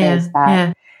 in space.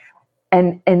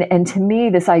 And to me,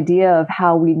 this idea of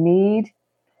how we need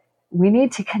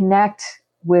to connect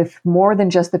with more than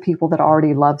just the people that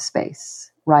already love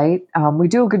space, right? We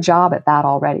do a good job at that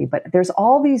already, but there's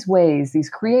all these ways, these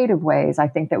creative ways, I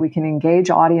think, that we can engage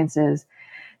audiences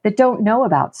that don't know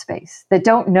about space, that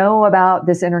don't know about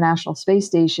this International Space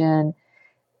Station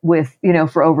with,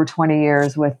 for over 20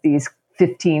 years with these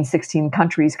 15, 16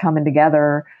 countries coming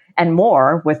together and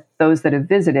more with those that have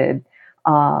visited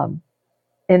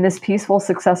in this peaceful,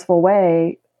 successful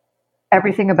way,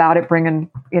 everything about it bringing,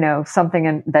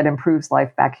 something that improves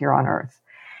life back here on Earth.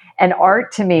 And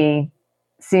art to me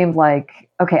seemed like,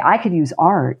 okay, I could use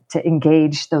art to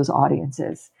engage those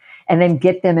audiences and then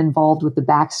get them involved with the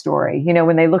backstory.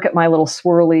 When they look at my little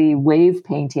swirly wave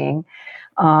painting,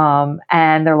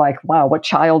 and they're like, wow, what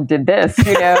child did this?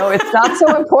 It's not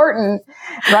so important,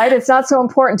 right? It's not so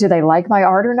important. Do they like my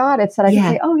art or not? It's that I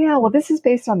can say, oh yeah, well, this is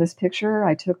based on this picture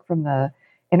I took from the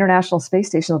International Space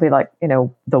Station. They'll be like,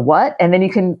 the what? And then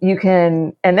you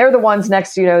can, and they're the ones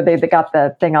next to, they got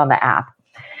the thing on the app.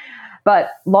 But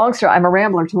long story, I'm a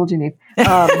rambler, told you, Neve.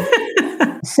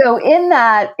 So in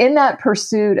that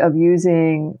pursuit of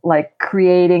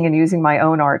creating and using my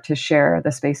own art to share the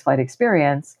spaceflight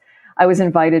experience, I was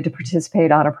invited to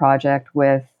participate on a project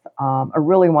with a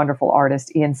really wonderful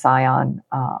artist, Ian Sion.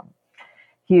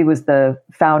 He was the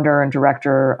founder and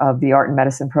director of the Art and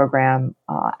Medicine program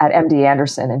at MD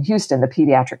Anderson in Houston, the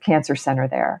pediatric cancer center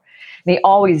there. And he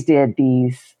always did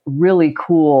these really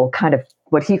cool kind of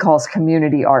what he calls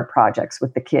community art projects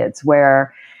with the kids,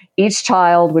 where each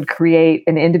child would create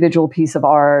an individual piece of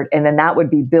art, and then that would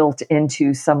be built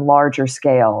into some larger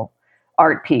scale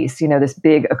art piece, this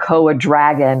big Akoa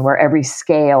dragon where every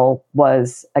scale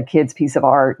was a kid's piece of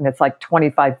art, and it's like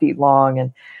 25 feet long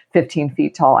and 15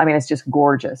 feet tall. I mean, it's just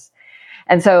gorgeous.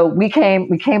 And so we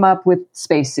came up with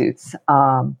spacesuits,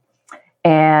 and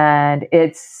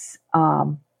it's,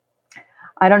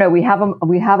 I don't know, we have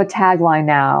a tagline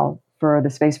now for the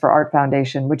Space for Art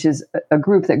Foundation, which is a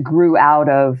group that grew out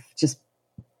of just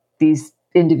these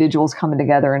individuals coming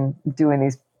together and doing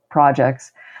these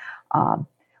projects,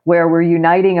 where we're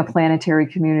uniting a planetary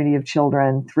community of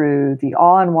children through the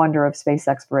awe and wonder of space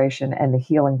exploration and the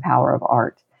healing power of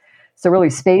art. So really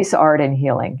space, art, and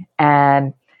healing.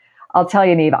 And I'll tell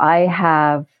you, Neve,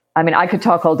 I could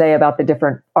talk all day about the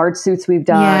different art suits we've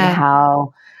done,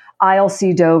 how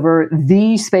ILC Dover,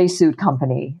 the spacesuit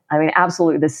company,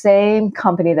 absolutely the same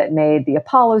company that made the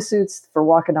Apollo suits for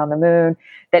walking on the moon,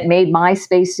 that made my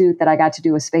spacesuit that I got to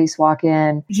do a spacewalk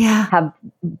in, have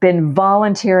been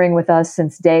volunteering with us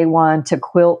since day one to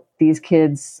quilt these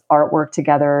kids' artwork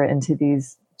together into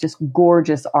these just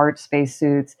gorgeous art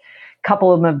spacesuits. A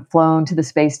couple of them have flown to the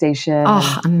space station.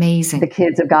 Oh, amazing. The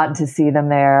kids have gotten to see them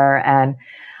there. And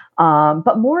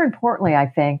but more importantly, I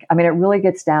think, it really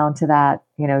gets down to that,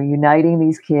 uniting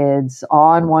these kids,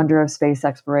 awe and wonder of space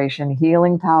exploration,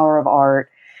 healing power of art.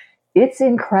 It's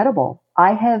incredible.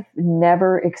 I have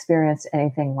never experienced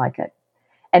anything like it.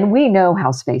 And we know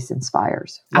how space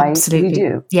inspires, right? Absolutely. We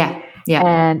do.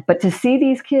 Yeah. But to see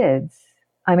these kids,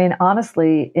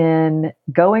 honestly, in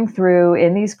going through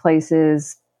in these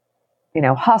places,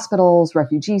 hospitals,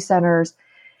 refugee centers,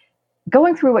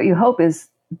 going through what you hope is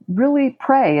really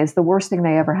pray is the worst thing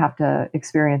they ever have to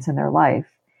experience in their life.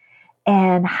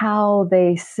 and how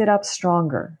they sit up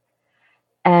stronger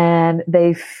and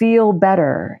they feel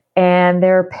better and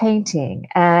they're painting.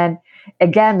 And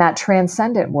again, that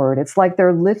transcendent word, it's like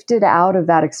they're lifted out of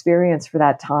that experience for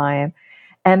that time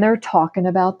and they're talking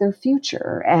about their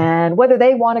future and whether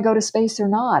they want to go to space or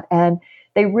not. And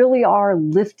they really are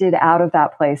lifted out of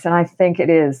that place. And I think it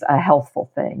is a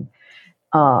healthful thing.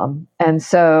 And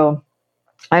so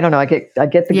I don't know, I get the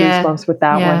goosebumps with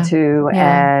that one too.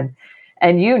 Yeah. And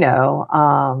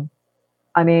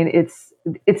I mean,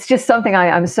 it's just something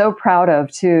I'm so proud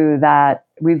of too, that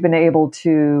we've been able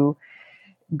to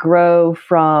grow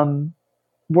from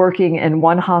working in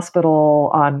one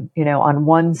hospital on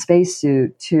one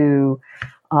spacesuit to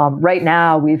right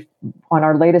now on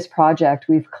our latest project,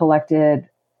 we've collected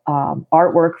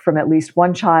artwork from at least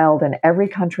one child in every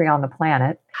country on the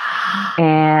planet.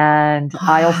 And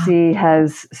ILC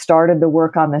has started the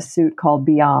work on this suit called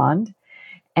Beyond.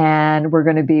 And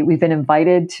we've been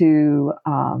invited to,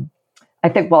 I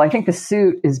think the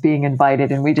suit is being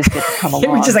invited and we just get to come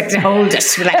along. We're just like to hold it.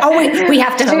 We're like, we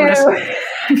have to hold it.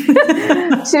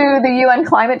 To the UN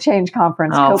Climate Change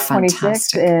Conference,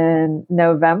 COP26 in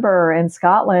November in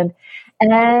Scotland.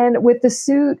 And with the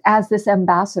suit as this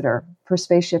ambassador for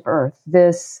Spaceship Earth,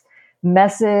 this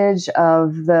message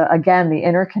of the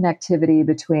interconnectivity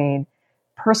between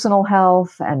personal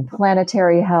health and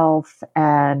planetary health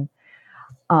and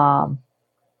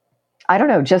I don't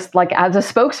know, just like as a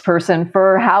spokesperson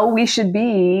for how we should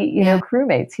be,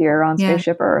 crewmates here on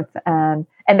Spaceship Earth. And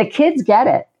the kids get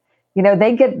it.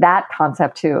 They get that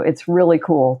concept too. It's really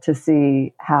cool to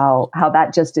see how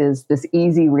that just is this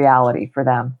easy reality for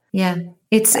them. Yeah.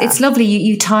 It's lovely.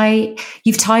 You've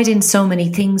tied in so many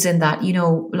things in that,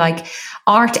 like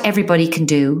art, everybody can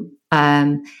do.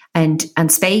 And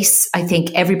space, I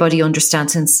think everybody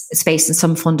understands space in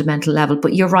some fundamental level,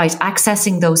 but you're right.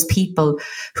 Accessing those people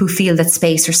who feel that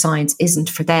space or science isn't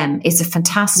for them is a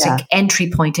fantastic entry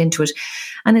point into it.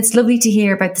 And it's lovely to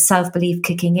hear about the self-belief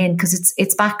kicking in, because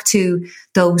it's back to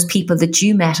those people that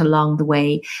you met along the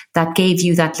way that gave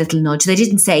you that little nudge. They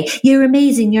didn't say, you're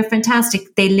amazing, you're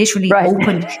fantastic. They literally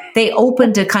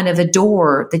opened a kind of a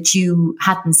door that you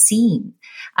hadn't seen.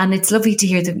 And it's lovely to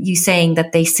hear you saying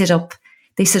that they sit up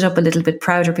a little bit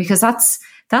prouder, because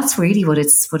that's really what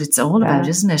it's all about,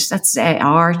 isn't it? That's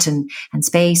art and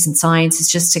space and science.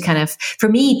 It's just to kind of, for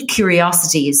me,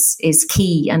 curiosity is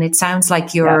key. And it sounds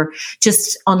like you're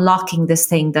just unlocking this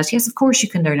thing that, yes, of course you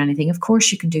can learn anything. Of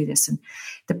course you can do this. And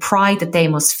the pride that they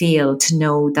must feel to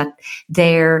know that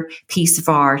their piece of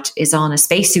art is on a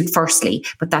spacesuit, firstly,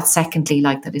 but that secondly,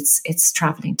 like that it's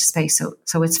traveling to space.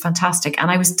 So it's fantastic. And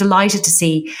I was delighted to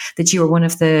see that you were one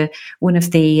of the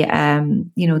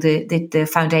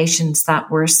foundations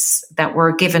that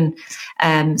were given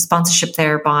sponsorship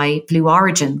there by Blue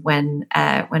Origin when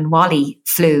Wally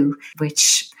flew,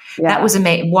 which that was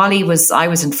amazing. I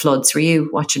was in floods. Were you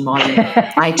watching Wally?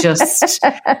 I just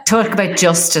talk about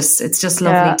justice. It's just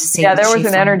lovely to see. Yeah, there was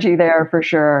an energy there for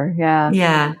sure.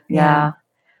 Yeah.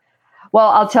 Well,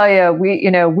 I'll tell you,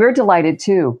 we're delighted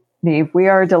too, Neve. We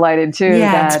are delighted too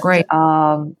that great.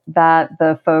 That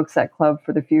the folks at Club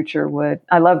for the Future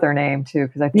I love their name too,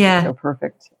 because I think it's so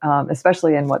perfect,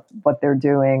 especially in what they're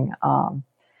doing.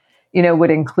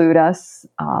 Would include us.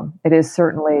 It is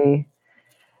certainly.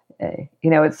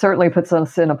 It certainly puts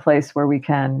us in a place where we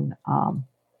can,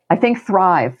 I think,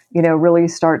 thrive, really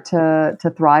start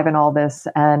to thrive in all this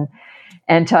and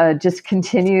to just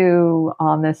continue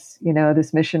on this,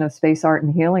 this mission of space art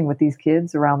and healing with these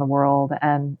kids around the world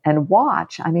and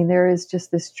watch. I mean, there is just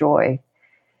this joy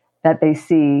that they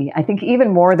see, I think,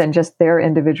 even more than just their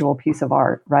individual piece of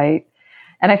art, right?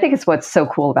 And I think it's what's so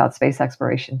cool about space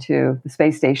exploration too, the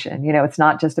space station. It's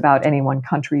not just about any one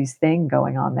country's thing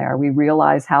going on there. We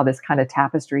realize how this kind of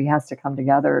tapestry has to come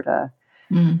together to,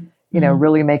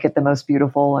 really make it the most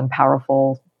beautiful and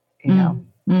powerful,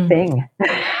 thing,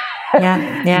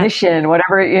 mission,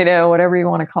 whatever you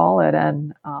want to call it.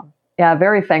 And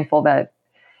very thankful that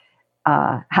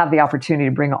have the opportunity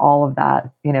to bring all of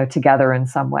that, together in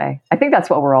some way. I think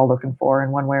that's what we're all looking for in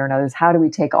one way or another, is how do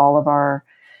we take all of our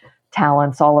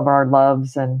talents, all of our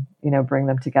loves, and bring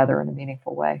them together in a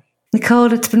meaningful way.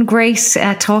 Nicole, it's been great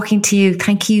talking to you.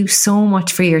 Thank you so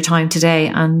much for your time today,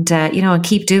 and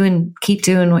keep doing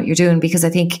what you're doing, because I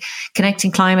think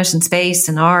connecting climate and space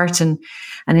and art and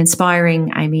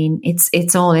inspiring, I mean,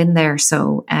 it's all in there.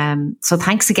 So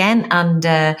thanks again, and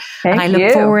I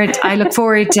look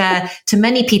forward to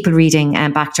many people reading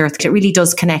Back to Earth. It really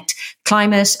does connect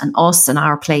climate and us and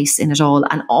our place in it all,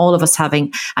 and all of us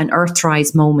having an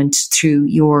Earthrise moment through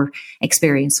your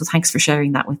experience. So thanks for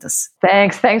sharing that with us.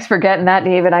 Thanks for getting that,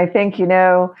 Neve. And I think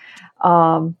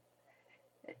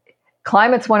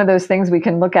climate's one of those things we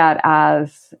can look at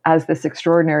as this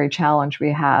extraordinary challenge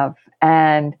we have.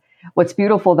 And what's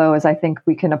beautiful, though, is I think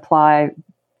we can apply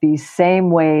these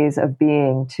same ways of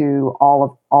being to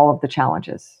all of the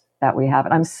challenges that we have.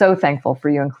 And I'm so thankful for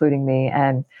you including me.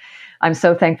 And I'm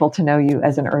so thankful to know you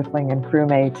as an Earthling and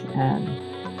crewmate. And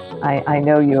I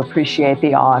know you appreciate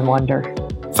the awe and wonder.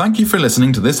 Thank you for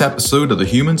listening to this episode of the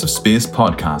Humans of Space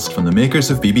podcast from the makers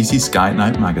of BBC Sky at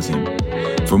Night magazine.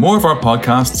 For more of our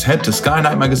podcasts, head to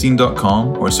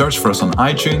skynightmagazine.com or search for us on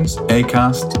iTunes,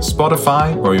 Acast,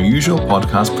 Spotify, or your usual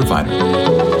podcast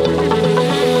provider.